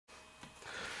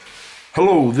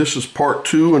Hello, this is part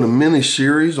 2 in a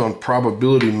mini-series on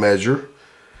probability measure,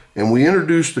 and we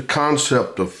introduced the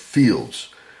concept of fields.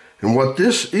 And what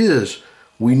this is,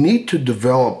 we need to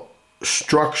develop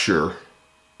structure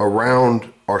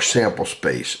around our sample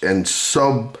space and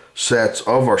subsets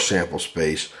of our sample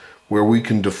space where we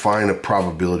can define a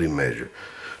probability measure.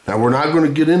 Now, we're not going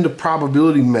to get into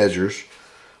probability measures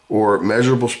or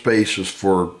measurable spaces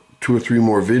for 2 or 3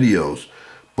 more videos.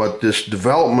 But this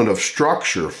development of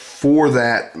structure for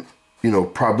that,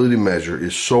 probability measure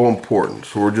is so important.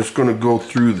 So we're just going to go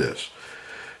through this.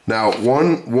 Now,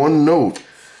 one note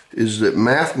is that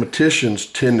mathematicians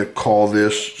tend to call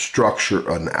this structure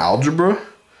an algebra,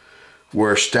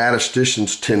 where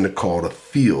statisticians tend to call it a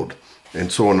field.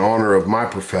 And so in honor of my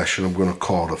profession, I'm going to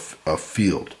call it a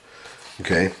field.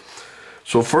 Okay?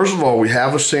 So first of all, we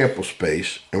have a sample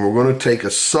space, and we're going to take a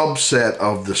subset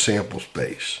of the sample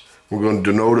space. We're going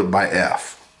to denote it by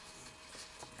F.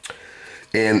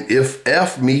 And if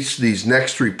F meets these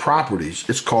next 3 properties,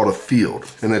 it's called a field.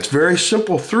 And it's very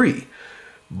simple 3,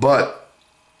 but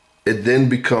it then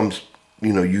becomes,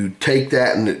 you take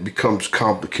that and it becomes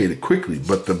complicated quickly.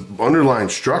 But the underlying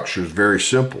structure is very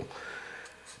simple.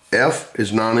 F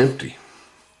is non-empty.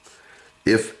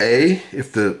 If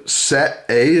the set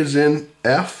A is in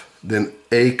F, then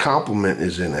A complement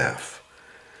is in F.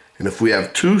 And if we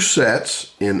have 2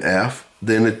 sets in F,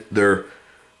 then their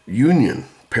union,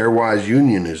 pairwise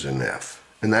union, is in F.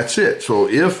 And that's it. So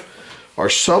if our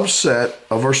subset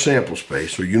of our sample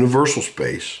space, or universal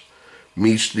space,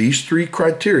 meets these 3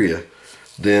 criteria,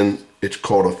 then it's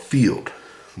called a field.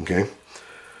 Okay?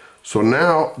 So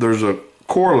now there's a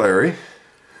corollary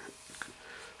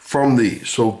from these.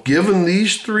 So given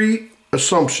these 3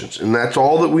 assumptions, and that's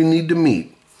all that we need to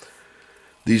meet,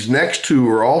 these next 2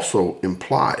 are also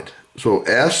implied. So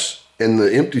S and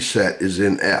the empty set is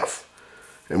in F.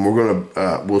 And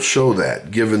we'll show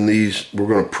that. Given these, we're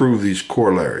going to prove these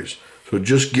corollaries. So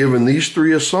just given these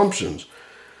 3 assumptions,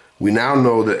 we now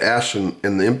know that S and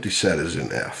the empty set is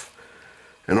in F.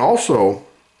 And also,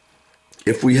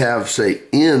 if we have, say,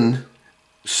 N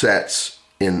sets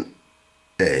in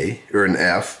A, or in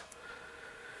F,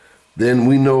 then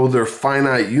we know their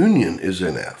finite union is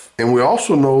in F. And we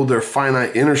also know their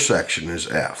finite intersection is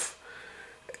F.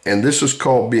 And this is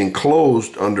called being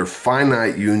closed under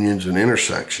finite unions and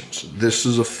intersections. This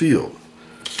is a field.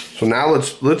 So now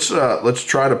let's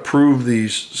try to prove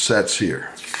these sets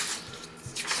here.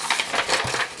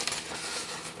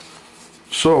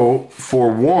 So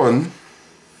for 1,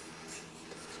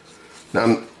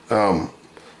 now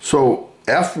so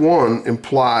F1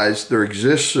 implies there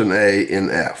exists an A in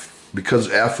F,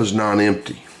 because F is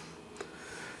non-empty.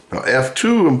 Now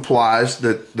F2 implies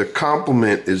that the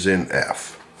complement is in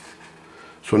F.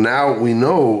 So now we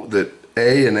know that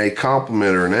A and A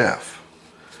complement are in F.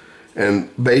 And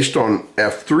based on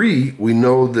F3, we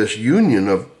know this union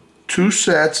of 2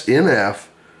 sets in F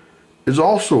is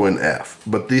also in F.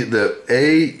 But the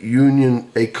A union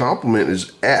A complement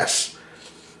is S.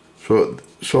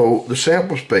 So the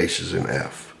sample space is in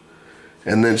F.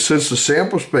 And then since the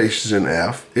sample space is in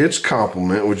F, its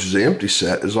complement, which is the empty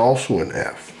set, is also in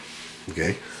F.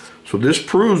 Okay? So this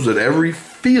proves that every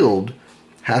field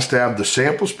has to have the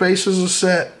sample space as a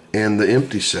set and the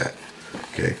empty set.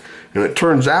 Okay? And it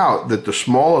turns out that the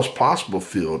smallest possible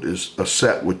field is a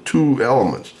set with 2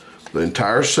 elements, the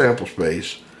entire sample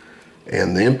space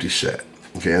and the empty set.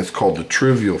 Okay? And it's called the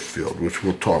trivial field, which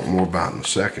we'll talk more about in a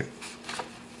second.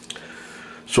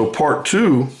 So part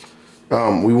 2,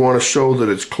 we want to show that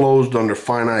it's closed under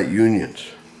finite unions.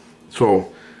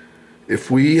 So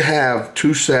if we have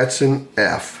 2 sets in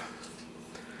F,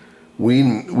 we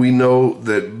know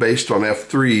that based on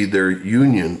F3, their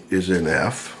union is in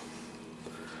F.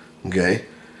 Okay?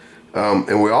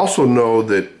 And we also know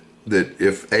that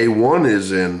if A1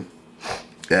 is in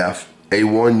F,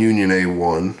 A1 union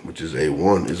A1, which is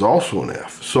A1, is also in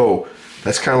F. So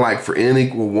that's kind of like for n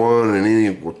equal 1 and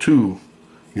n equal 2,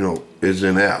 is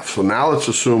in F. So now let's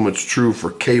assume it's true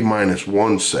for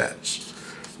k-1 sets.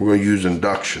 We're going to use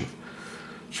induction.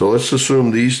 So let's assume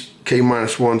these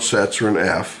k-1 sets are in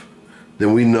F.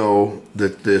 Then we know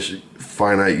that this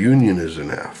finite union is in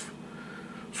F.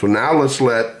 So now let's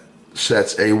let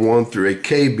sets A1 through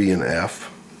AK be in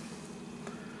F.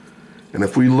 And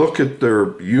if we look at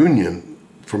their union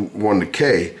from 1 to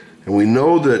K, and we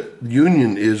know that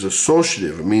union is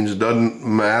associative, it means it doesn't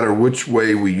matter which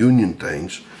way we union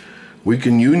things. We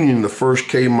can union the first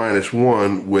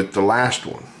k-1 with the last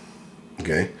one.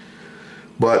 Okay?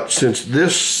 But since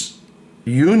this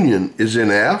union is in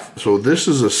F, so this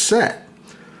is a set.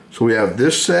 So we have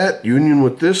this set, union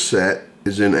with this set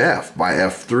is in F by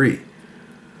F3.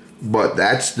 but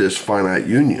that's this finite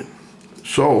union.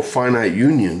 So finite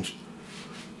unions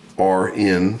are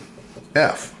in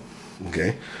F.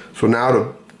 Okay, so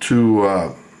now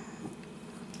to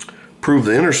prove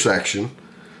the intersection,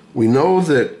 we know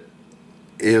that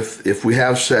if we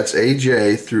have sets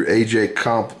AJ through AJ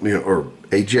or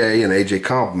AJ and AJ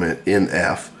complement in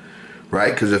F,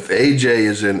 right? Because if AJ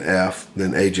is in F,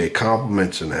 then AJ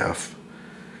complement's in F.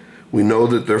 We know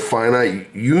that their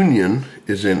finite union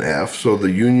is in F, so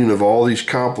the union of all these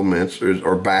complements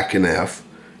are back in F,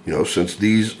 since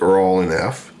these are all in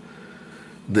F.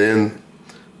 Then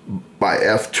by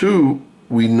F2,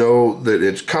 we know that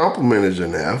its complement is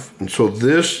in F, and so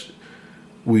this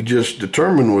we just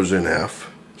determined was in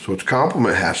F, so its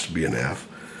complement has to be in F.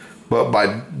 But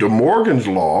by De Morgan's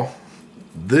law,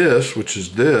 this, which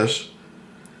is this,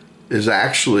 is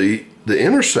actually the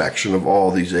intersection of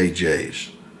all these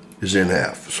AJs is in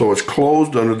F. So it's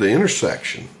closed under the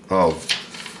intersection of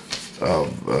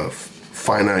a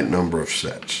finite number of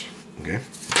sets. Okay.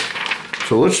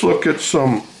 So let's look at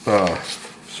some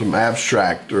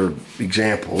abstract or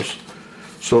examples.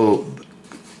 So,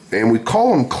 and we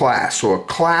call them class. So a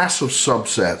class of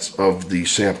subsets of the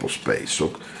sample space. So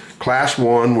class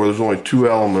 1, where there's only 2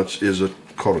 elements, is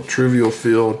called a trivial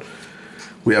field.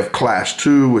 We have class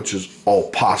 2, which is all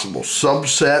possible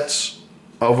subsets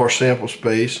of our sample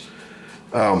space.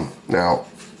 Now,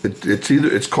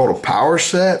 it's called a power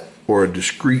set or a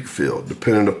discrete field,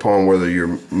 depending upon whether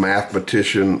you're a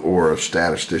mathematician or a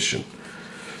statistician.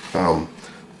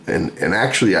 And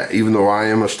actually, even though I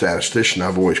am a statistician,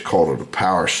 I've always called it a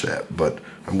power set, but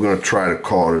I'm going to try to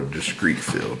call it a discrete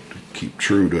field to keep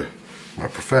true to my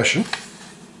profession.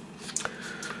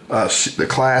 The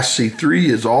class C3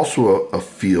 is also a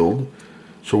field,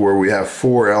 so where we have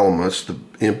 4 elements, the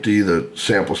empty, the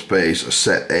sample space, a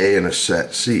set A, and a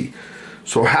set C.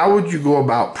 So how would you go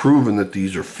about proving that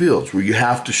these are fields? Well, you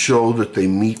have to show that they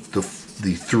meet the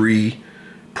 3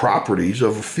 properties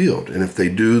of a field, and if they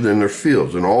do, then they're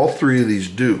fields, and all 3 of these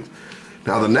do.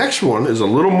 Now the next one is a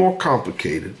little more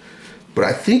complicated, but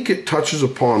I think it touches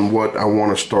upon what I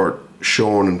want to start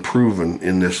showing and proving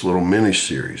in this little mini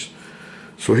series.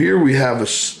 So here we have a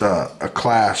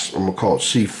class, I'm going to call it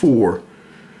C4.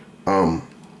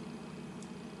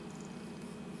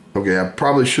 Okay, I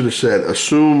probably should have said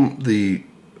assume the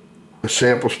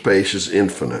sample space is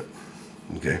infinite.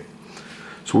 Okay,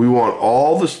 so we want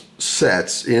all the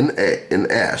sets in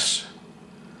S,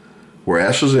 where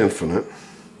S is infinite,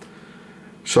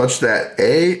 such that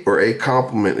A or A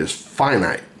complement is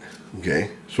finite. Okay,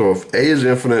 so if A is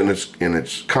infinite and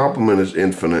its complement is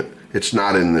infinite, it's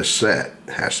not in this set.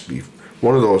 It has to be,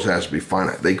 one of those has to be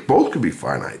finite. They both could be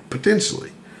finite,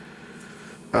 potentially.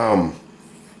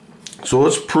 So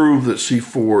let's prove that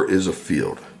C4 is a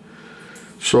field.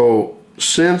 So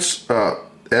since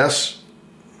S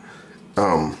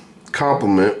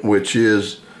complement, which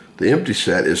is the empty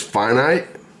set, is finite,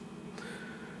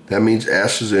 that means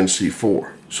S is in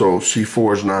C4. So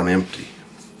C4 is not empty.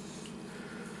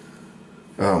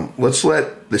 Let's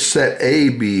let the set A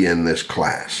be in this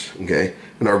class, okay?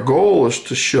 And our goal is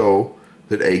to show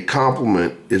that A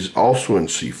complement is also in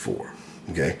C4,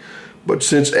 okay? But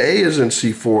since A is in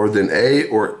C4, then A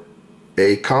or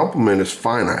A complement is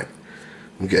finite,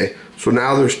 okay? So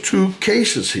now there's 2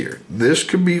 cases here. This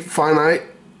could be finite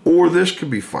or this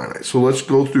could be finite. So let's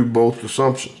go through both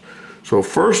assumptions. So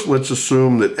first, let's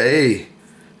assume that A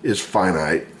is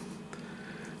finite.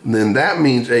 And then that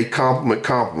means A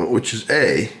complement, which is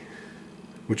A,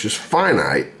 which is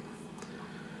finite.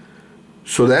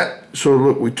 So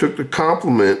look, we took the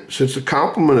complement. Since the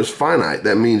complement is finite,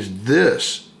 that means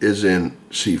this is in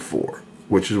C4,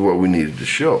 which is what we needed to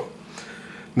show.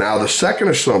 Now the second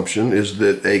assumption is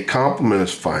that A complement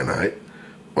is finite.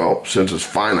 Well, since it's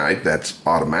finite, that's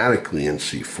automatically in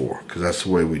C4 because that's the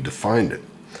way we defined it.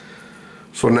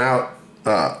 So now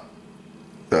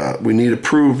we need to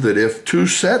prove that if 2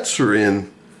 sets are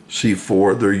in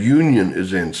C4, their union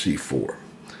is in C4.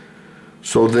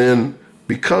 So then,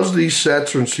 because these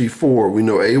sets are in C4, we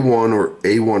know A1 or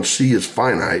A1C is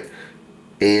finite,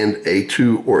 and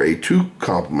A2 or A2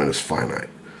 complement is finite.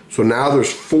 So now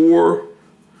there's 4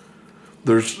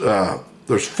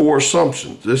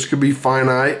 assumptions. This could be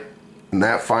finite and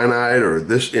that finite, or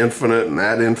this infinite and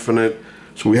that infinite.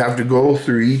 So we have to go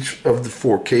through each of the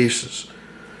 4 cases.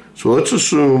 So let's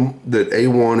assume that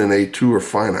A1 and A2 are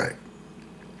finite.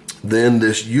 Then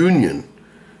this union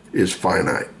is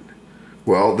finite.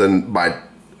 Well, then by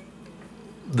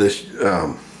this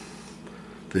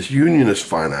union is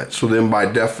finite. So then by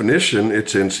definition,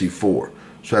 it's in C4.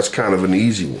 So that's kind of an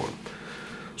easy one.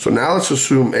 So now let's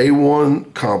assume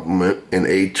A1 complement and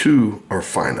A2 are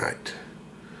finite.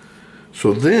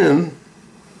 So then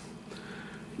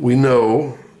we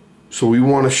know, so we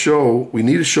need to show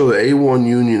that A1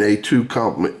 union A2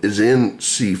 complement is in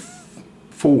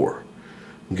C4,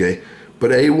 okay?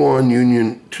 But A1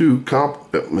 union 2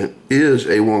 complement is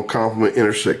A1 complement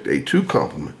intersect A2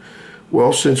 complement.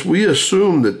 Well, since we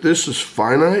assume that this is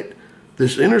finite,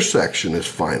 this intersection is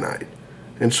finite.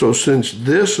 And so since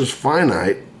this is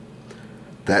finite,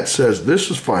 that says this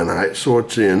is finite, so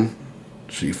it's in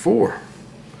C4.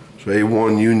 So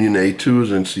A1 union A2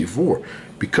 is in C4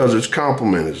 because its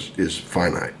complement is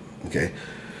finite, okay?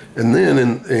 And then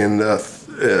in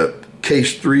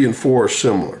case 3 and 4 are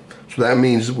similar. So that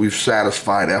means that we've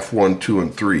satisfied F1, 2,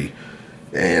 and 3,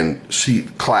 and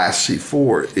class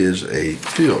C4 is a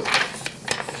field,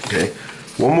 okay?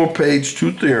 One more page,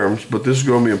 2 theorems, but this is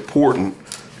going to be important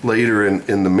later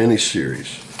in the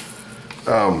mini-series.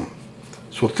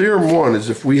 So theorem 1 is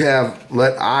if we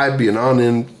let I be an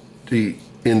unempty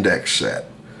index set,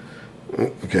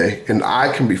 okay, and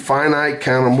I can be finite,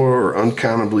 countable, or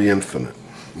uncountably infinite,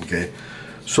 okay?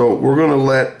 So we're going to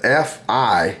let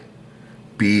Fi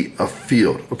be a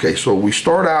field. Okay, so we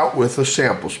start out with a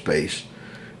sample space,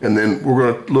 and then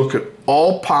we're going to look at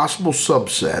all possible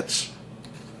subsets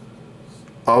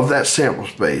of that sample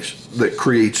space that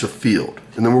creates a field.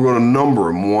 And then we're going to number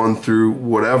them 1 through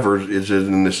whatever is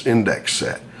in this index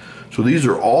set. So these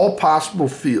are all possible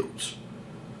fields.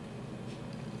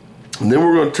 And then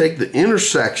we're going to take the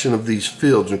intersection of these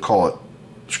fields and call it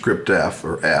script F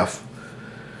or F,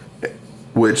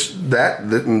 which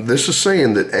this is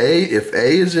saying that if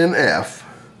A is in F,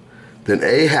 then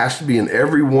A has to be in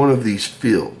every one of these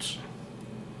fields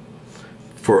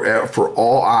for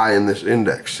all I in this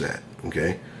index set,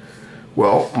 okay?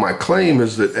 Well, my claim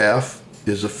is that F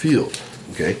is a field,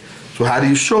 okay? So how do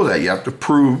you show that? You have to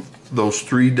prove those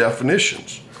 3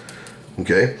 definitions,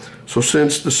 okay? So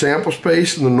since the sample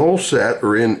space and the null set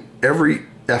are in every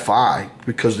Fi,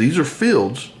 because these are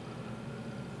fields,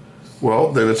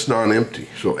 well, then it's non-empty.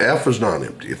 So F is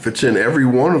non-empty. If it's in every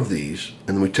one of these,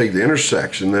 and we take the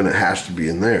intersection, then it has to be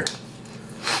in there.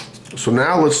 So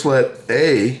now let's let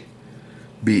A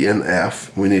be in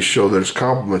F. We need to show that its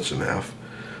complement's in F.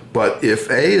 But if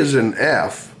A is in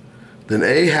F, then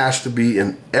A has to be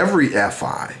in every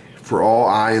Fi for all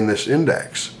I in this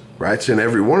index, right? It's in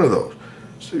every one of those.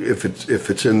 So if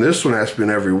it's in this one, it has to be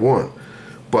in every one.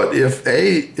 But if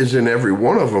A is in every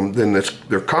one of them, then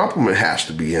their complement has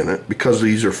to be in it because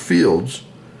these are fields.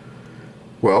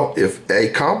 Well, if A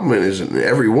complement is in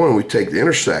every one, we take the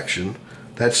intersection,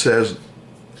 that says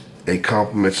A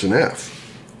complement's in F.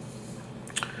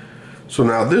 So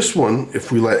now this one,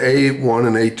 if we let A1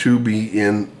 and A2 be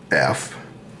in F,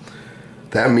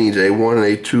 that means A1 and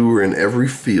A2 are in every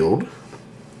field.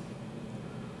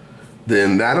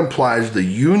 Then that implies the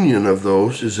union of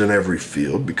those is in every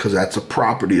field because that's a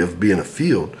property of being a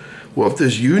field. Well, if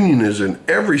this union is in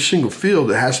every single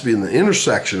field, it has to be in the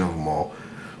intersection of them all,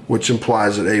 which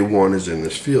implies that A1 is in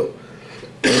this field.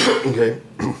 Okay.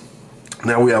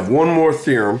 Now we have one more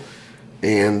theorem,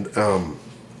 and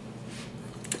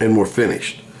we're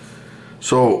finished.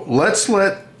 So let's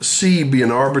let C be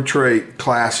an arbitrary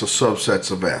class of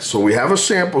subsets of S. So we have a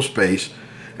sample space,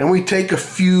 and we take a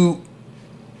few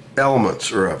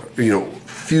elements, or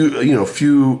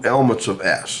few elements of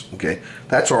S. Okay,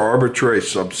 that's our arbitrary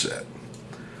subset.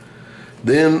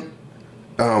 Then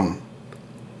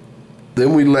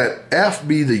we let F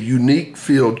be the unique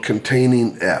field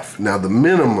containing F. Now the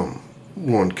minimum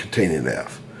one containing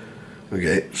F.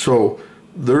 Okay, so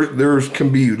there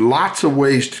can be lots of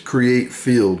ways to create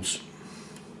fields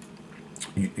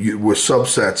with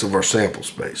subsets of our sample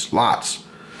space, lots.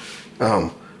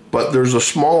 But there's a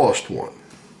smallest one.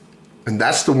 And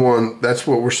that's the one, that's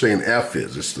what we're saying F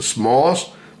is. It's the smallest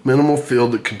minimal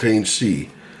field that contains C.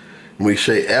 And we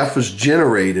say F is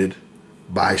generated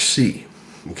by C,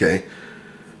 okay?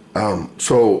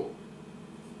 So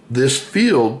this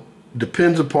field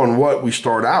depends upon what we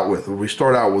start out with. If we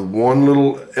start out with one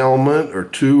little element or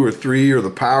 2 or 3 or the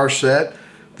power set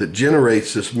that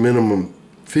generates this minimum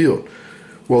field.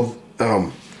 Well,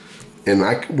 we're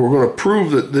going to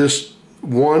prove that this,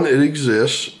 1, it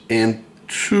exists, and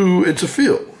 2, it's a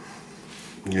field.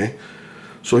 Okay,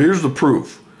 so here's the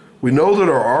proof. We know that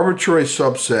our arbitrary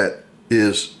subset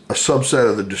is a subset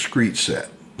of the discrete set.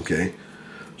 Okay,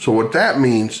 so what that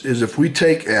means is if we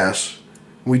take S,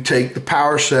 we take the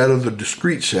power set of the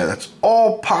discrete set, that's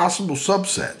all possible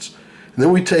subsets, and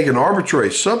then we take an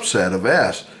arbitrary subset of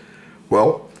S,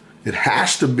 well, it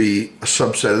has to be a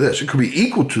subset of this. It could be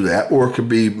equal to that, or it could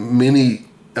be many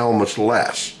elements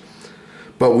less.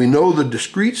 But we know the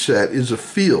discrete set is a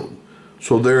field.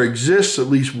 So there exists at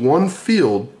least one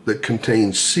field that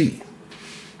contains C.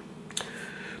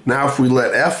 Now if we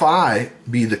let Fi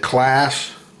be the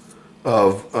class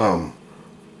of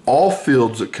all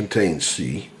fields that contain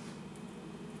C,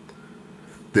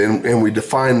 then, and we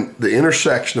define the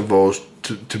intersection of those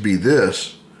to be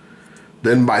this,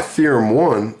 then by theorem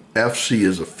 1, Fc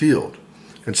is a field.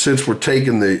 And since we're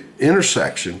taking the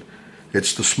intersection,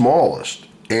 it's the smallest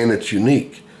and it's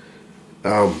unique.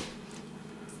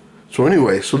 So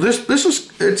anyway, so this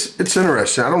is it's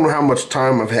interesting. I don't know how much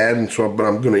time I've had, and so but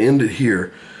I'm going to end it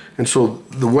here. And so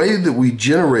the way that we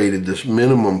generated this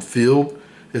minimum field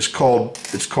is called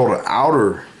an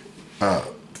outer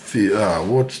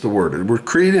what's the word? We're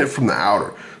creating it from the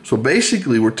outer. So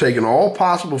basically, we're taking all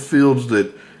possible fields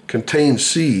that contain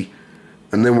C,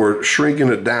 and then we're shrinking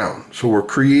it down. So we're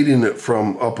creating it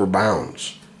from upper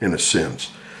bounds in a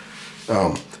sense.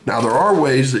 Now there are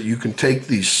ways that you can take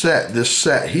this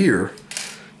set here,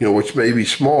 you know, which may be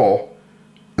small,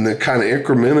 and then kind of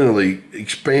incrementally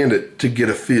expand it to get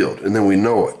a field, and then we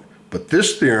know it. But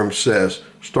this theorem says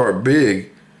start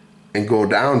big and go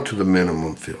down to the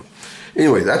minimum field.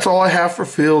 Anyway, that's all I have for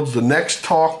fields. The next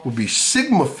talk will be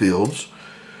sigma fields,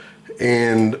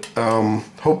 and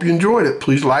hope you enjoyed it.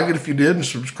 Please like it if you did, and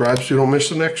subscribe so you don't miss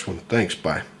the next one. Thanks,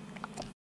 bye.